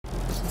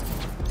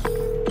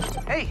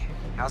Hey,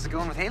 how's it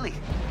going with Haley?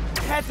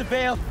 Had to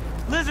bail.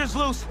 Lizard's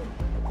loose.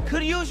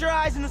 Could use your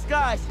eyes in the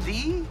skies.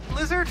 The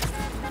lizard?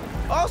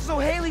 Also,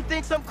 Haley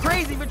thinks I'm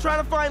crazy for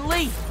trying to find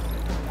Lee.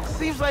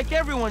 Seems like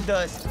everyone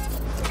does.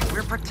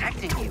 We're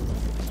protecting you.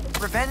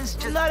 Revenge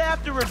just... I'm not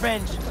after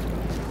revenge.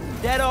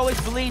 Dad always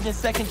believed in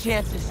second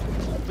chances.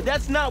 But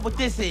that's not what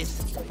this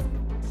is.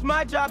 It's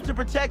my job to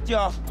protect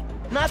y'all,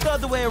 not the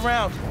other way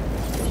around.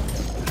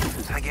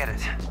 I get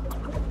it.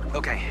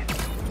 Okay,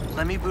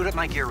 let me boot up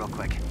my gear real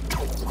quick.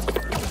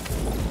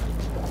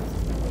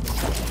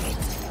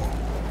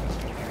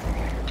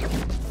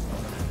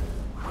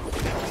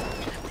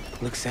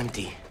 Looks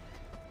empty,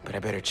 but I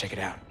better check it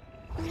out.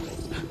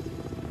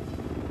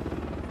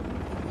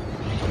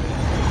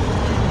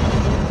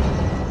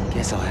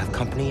 Guess I'll have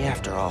company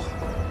after all.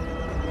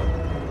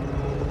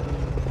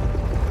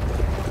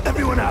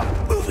 Everyone out!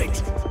 Move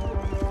it!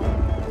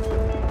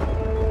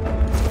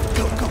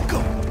 Go, go,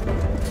 go!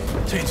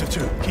 Teams of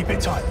two, keep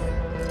it tight.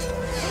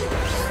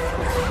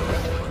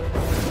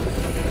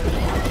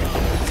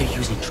 They're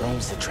using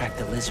drones to track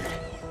the lizard.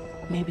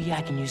 Maybe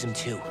I can use them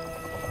too.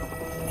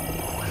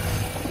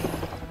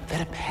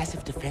 That a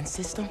passive defense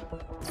system?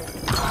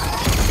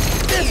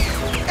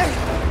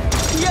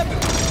 Yep,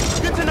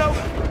 good to know.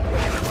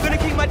 Gonna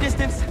keep my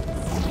distance.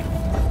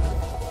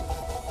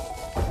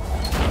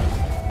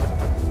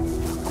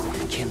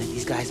 Can't let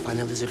these guys find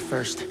the lizard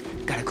first.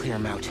 Gotta clear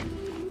them out.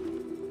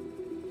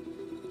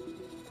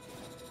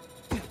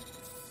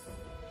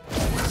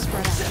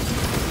 Spread out.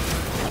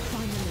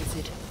 Find the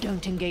lizard.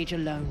 Don't engage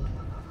alone.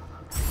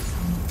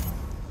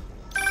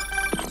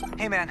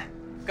 Hey man,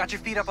 got your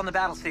feet up on the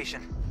battle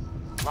station.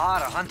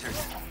 Lot of hunters.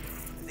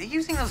 Are they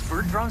using those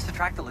bird drones to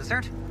track the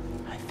lizard?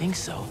 I think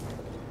so.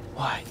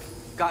 Why?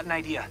 Got an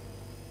idea.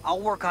 I'll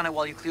work on it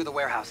while you clear the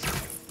warehouse.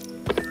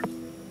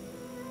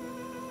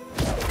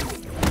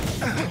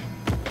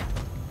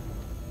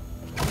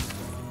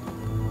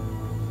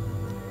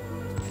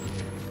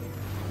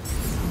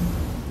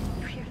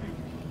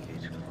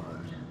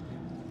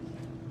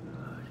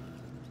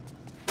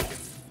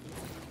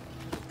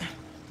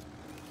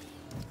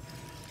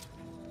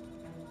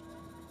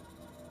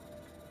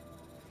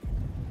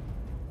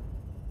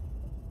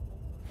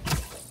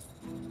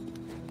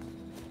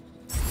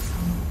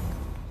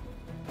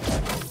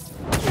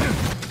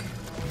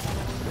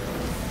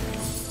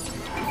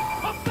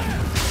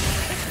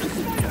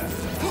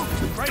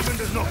 Raven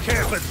does not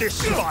care for this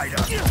spider.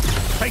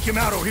 Take him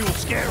out or he will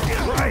scare his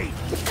prey.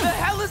 The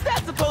hell is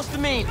that supposed to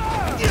mean?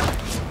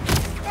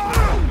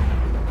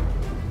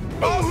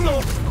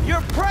 Also,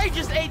 your prey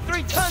just ate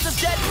 3 tons of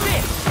dead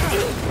fish.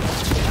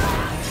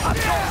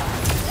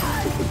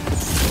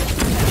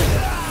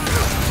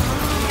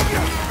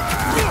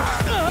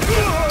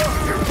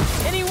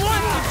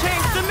 Anyone can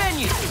change the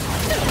menu.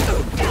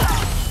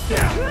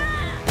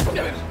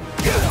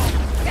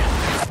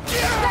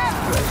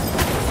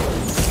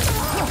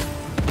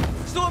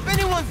 So if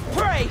anyone's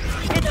prey,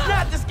 it's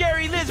not the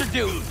scary lizard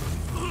dude.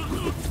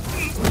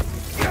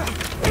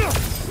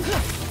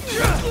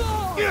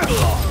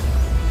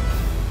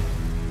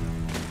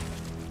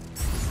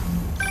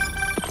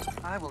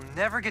 I will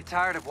never get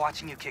tired of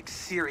watching you kick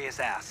serious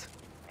ass.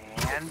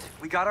 And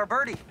we got our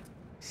birdie.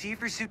 See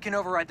if your suit can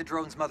override the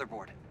drone's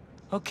motherboard.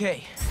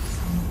 Okay,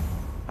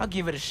 I'll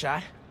give it a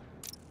shot.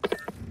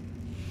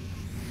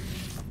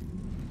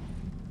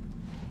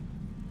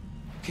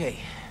 Okay,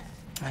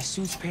 my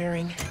suit's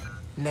pairing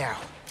now.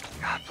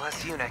 God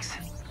bless Unix.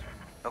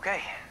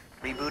 Okay,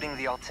 rebooting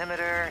the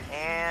altimeter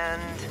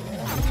and...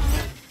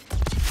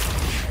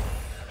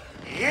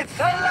 It's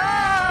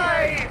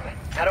alive!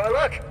 How do I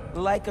look?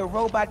 Like a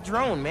robot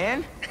drone,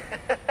 man.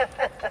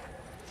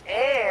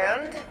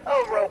 And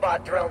a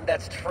robot drone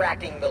that's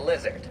tracking the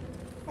lizard.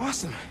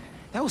 Awesome.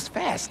 That was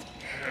fast.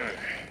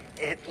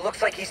 It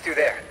looks like he's through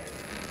there.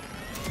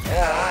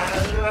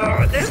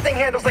 This thing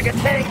handles like a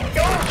tank.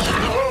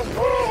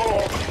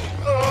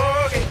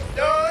 Okay.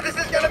 No, this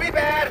is gonna be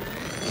bad.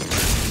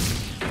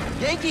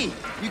 Yankee,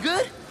 you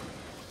good?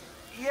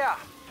 Yeah.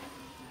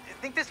 I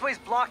think this way's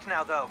blocked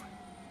now, though.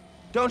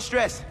 Don't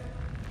stress.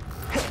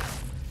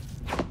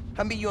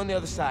 I'll meet you on the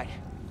other side.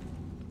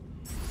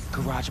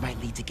 Garage might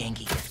lead to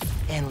Genki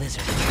and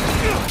Lizard.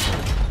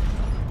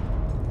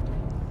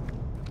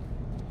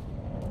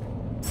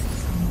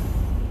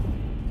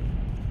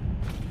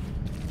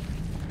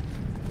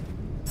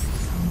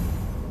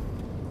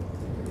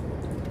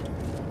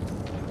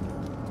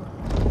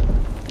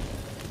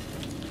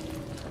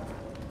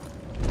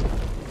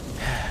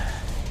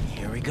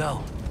 Here we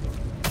go.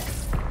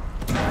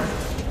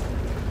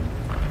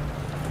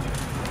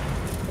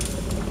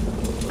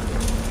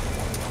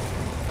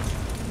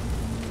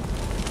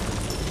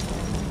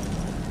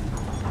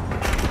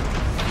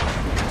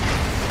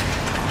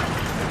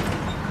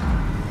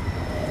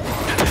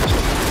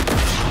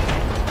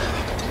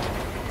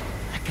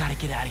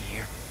 Get out of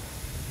here.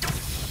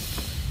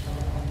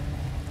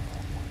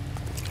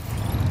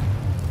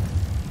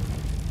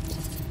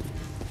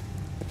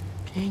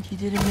 Genki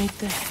didn't make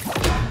that.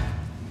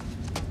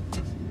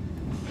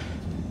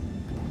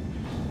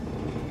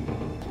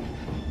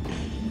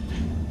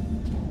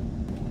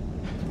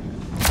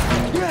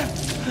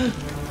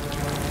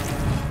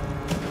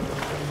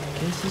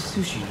 Guess it's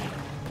sushi night.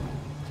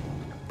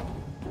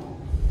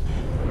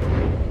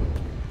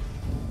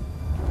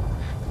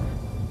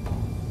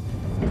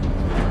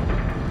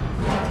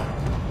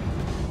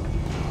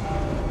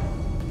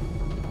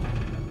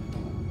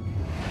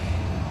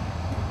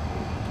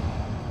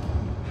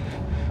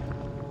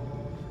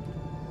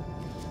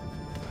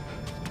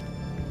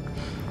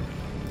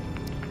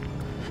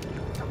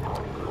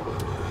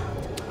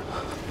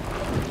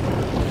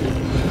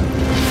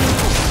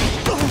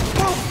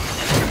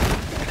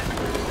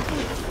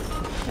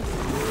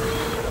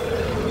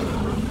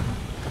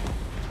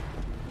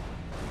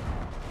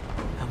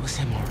 That was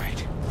him, all right.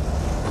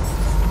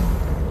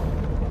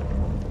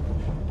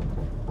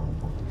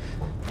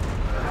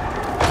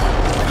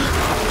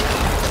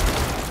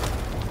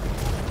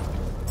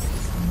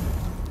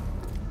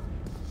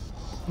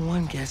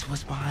 One guess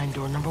what's behind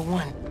door number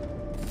 1.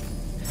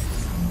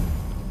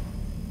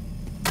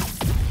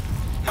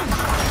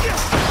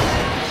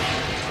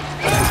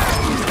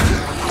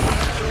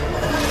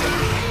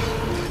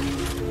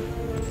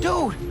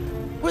 Dude,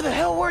 where the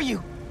hell were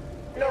you?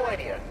 No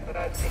idea, but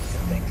I've seen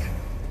some things.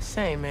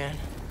 Same, man.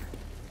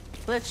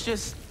 Let's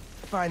just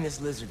find this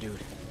lizard dude.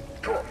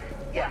 Cool,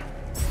 yeah.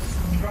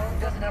 Drone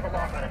doesn't have a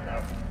lock on it,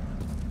 though.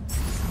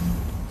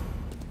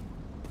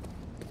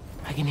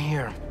 I can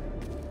hear him.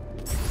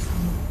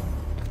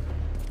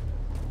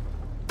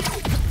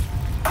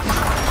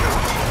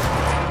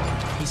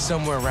 He's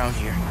somewhere around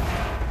here.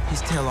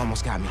 His tail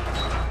almost got me.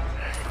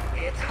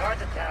 It's hard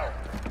to tell.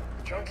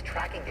 Drone's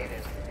tracking data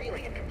is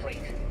really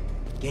incomplete.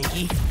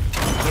 Genki,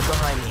 get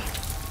behind me. You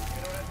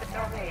don't have to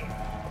tell me.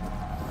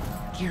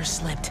 Gear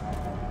slipped.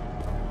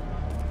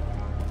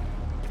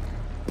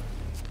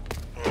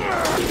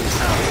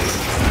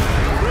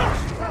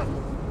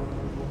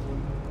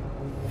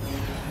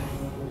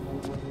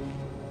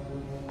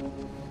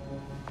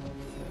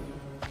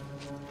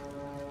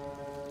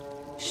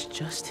 It's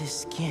just his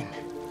skin.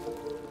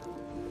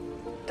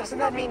 Doesn't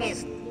that mean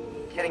he's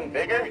getting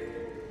bigger?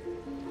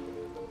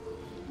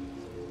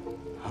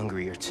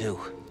 Hungrier too.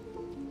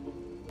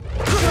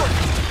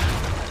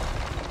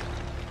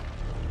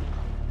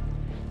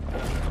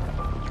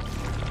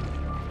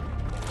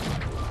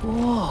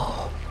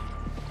 Whoa.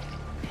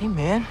 Hey,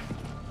 man.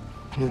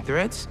 New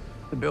threads?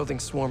 The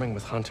building's swarming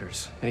with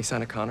hunters. Any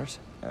sign of Connors?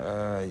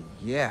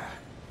 Yeah.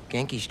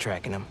 Genki's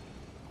tracking him.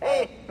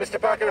 Hey, Mr.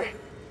 Parker.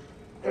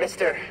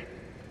 Mr.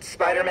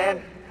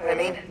 Spider-Man, I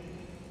mean.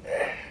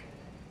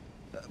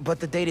 But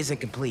the data's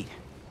incomplete.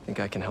 Think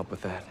I can help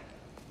with that.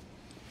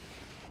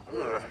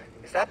 Ugh,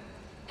 is that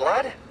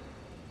blood?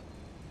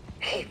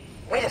 Hey,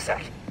 wait a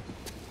sec.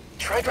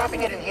 Try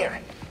dropping it in here.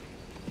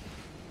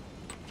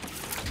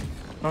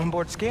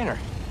 Onboard scanner.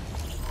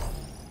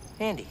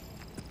 Handy.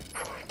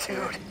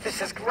 Dude,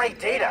 this is great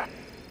data.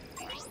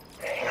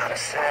 Hang on a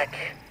sec.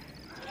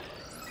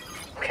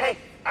 Okay,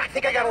 I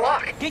think I got a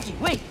lock. Genki,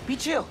 wait! Be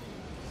chill!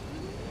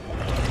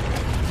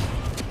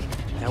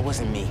 That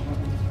wasn't me.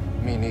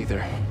 Me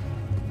neither.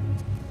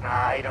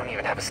 I don't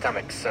even have a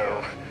stomach,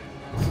 so...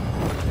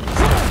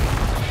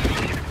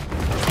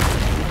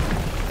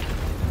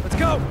 Let's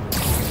go!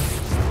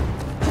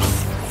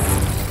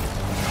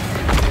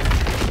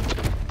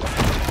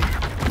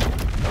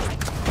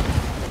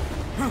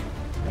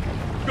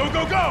 Go,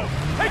 go, go!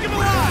 Take him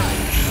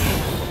alive!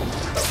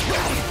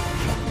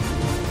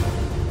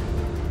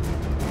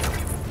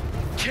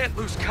 Can't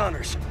lose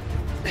Connors.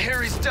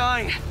 Harry's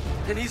dying,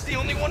 and he's the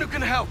only one who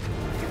can help.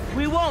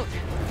 We won't!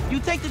 You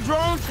take the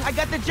drones, I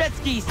got the jet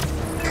skis!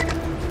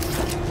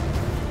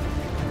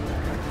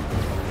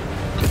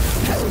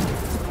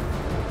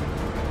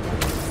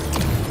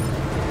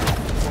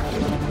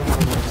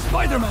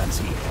 Spider-Man's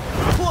here!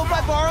 Cool if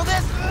I borrow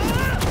this?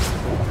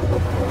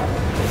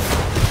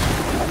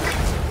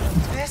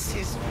 This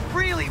is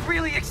really,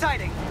 really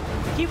exciting.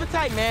 Keep it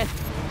tight, man.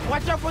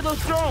 Watch out for those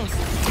drones.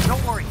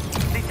 Don't worry.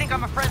 They think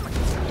I'm a friendly.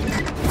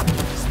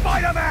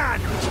 Spider-Man!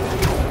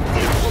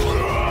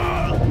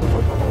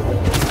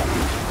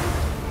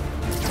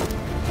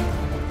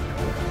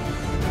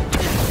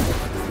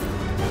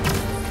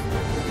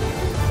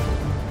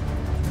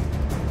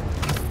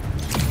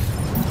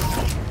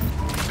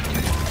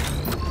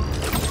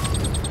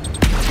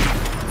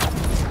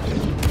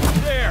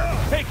 There!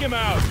 Take him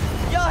out!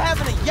 Y'all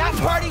having a yacht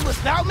party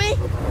without me?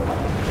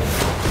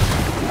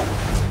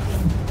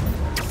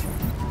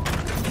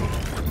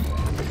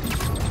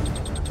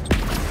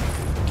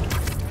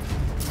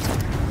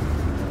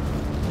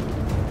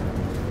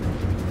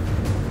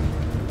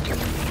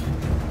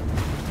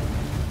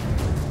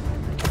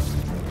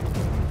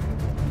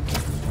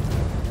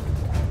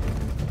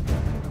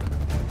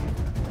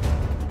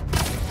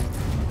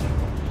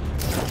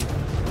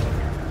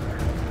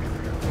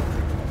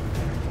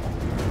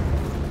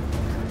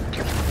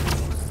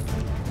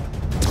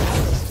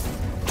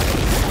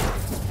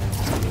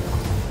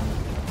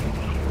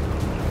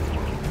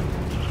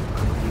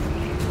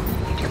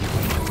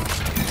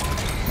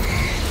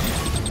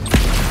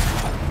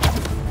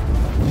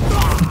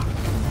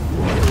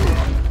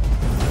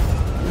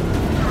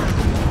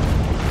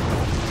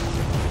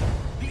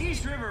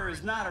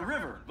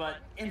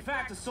 In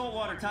fact, a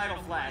saltwater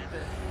tidal flat.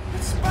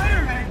 But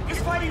Spider-Man is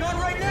fighting on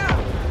right now!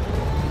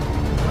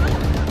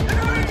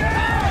 They're going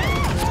down!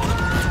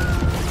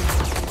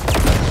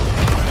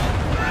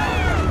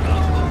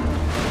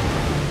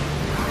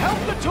 Help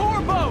the tour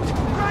boat!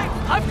 Right!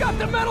 I've got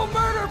the metal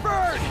murder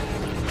bird!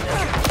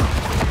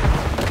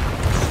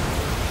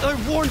 I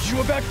warned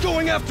you about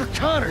going after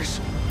Connors!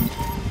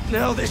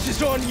 Now this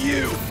is on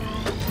you!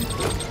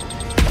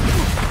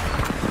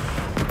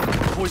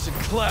 Poison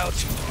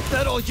clouds,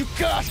 that all you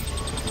got?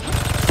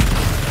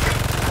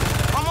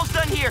 Almost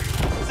done here.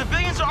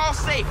 Civilians are all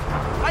safe.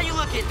 How you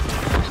looking?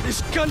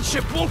 This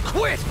gunship won't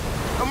quit!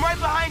 I'm right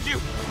behind you.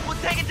 We'll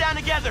take it down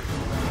together.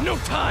 No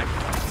time!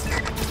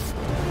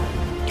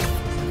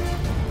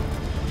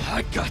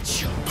 I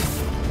got you.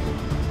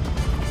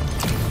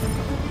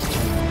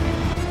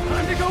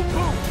 Time to go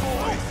boom,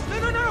 boys!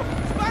 No!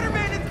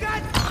 Spider-Man has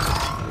got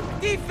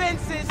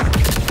defenses!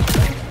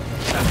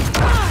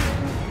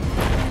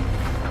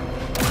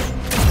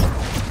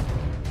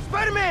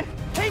 Spider-Man,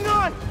 hang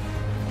on!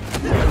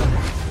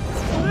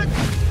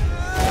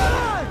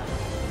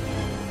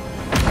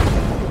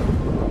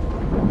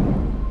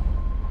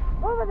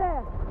 Over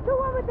there! The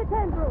one with the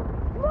tendrils!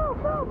 Move!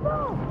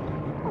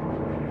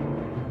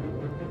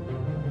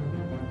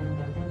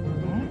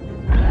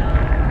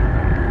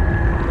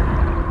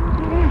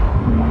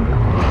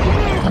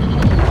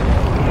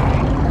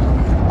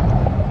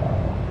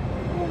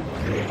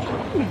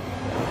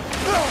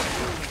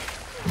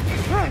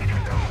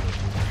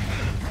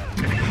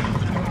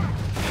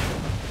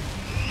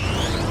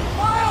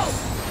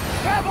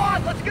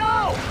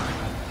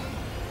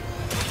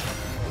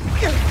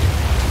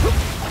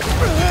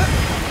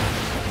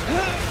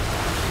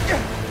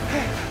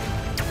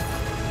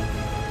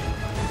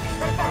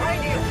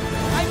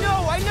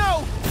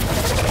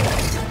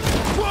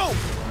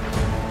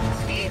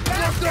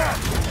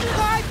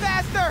 Fly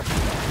faster!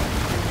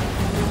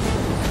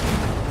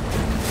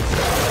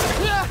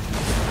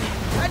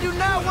 I do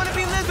not want to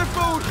be lizard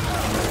food!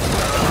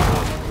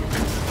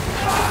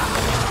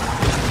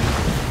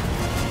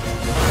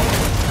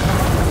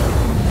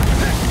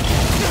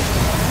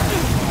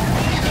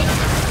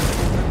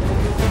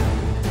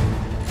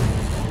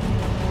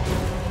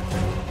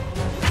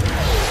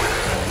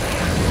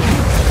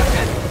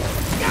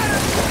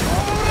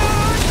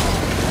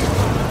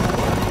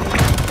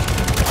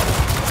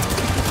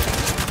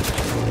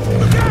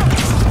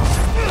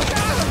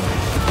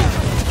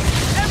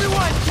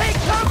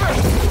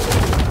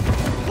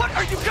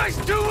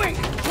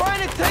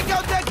 Trying to take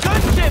out that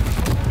gunship!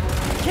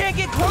 Can't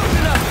get close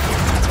enough!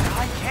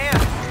 I can.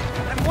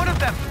 I'm one of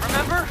them,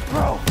 remember?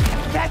 Bro,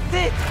 that's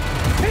it!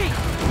 Pete!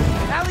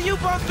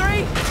 Alley-oop on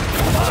 3?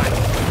 Fine!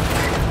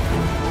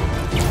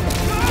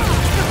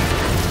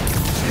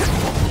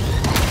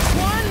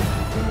 1,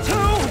 2,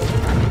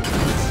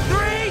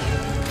 3!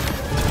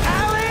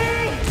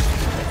 Alley!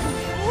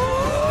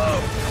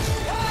 Woo!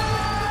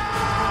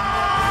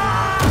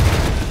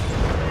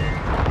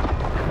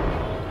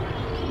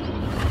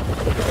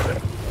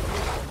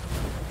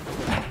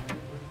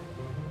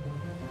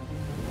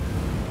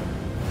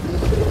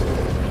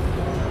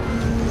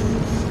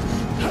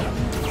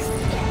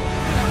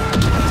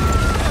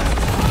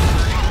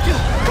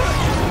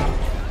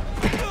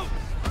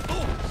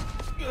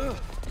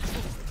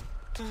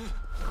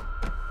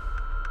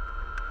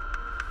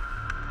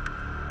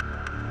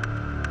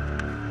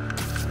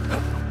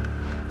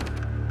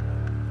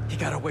 He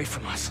got away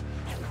from us.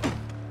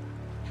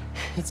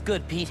 It's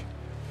good, Pete.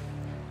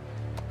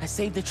 I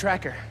saved the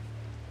tracker.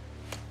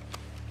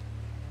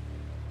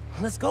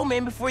 Let's go,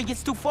 man, before he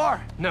gets too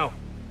far. No.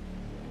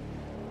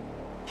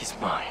 He's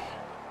mine.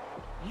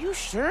 You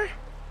sure?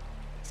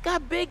 He's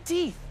got big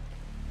teeth.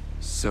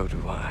 So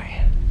do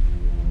I.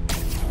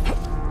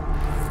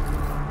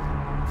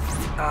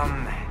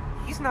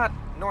 He's not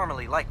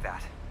normally like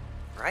that,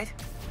 right?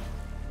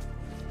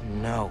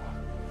 No.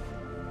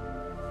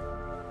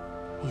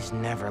 He's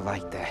never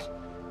like that.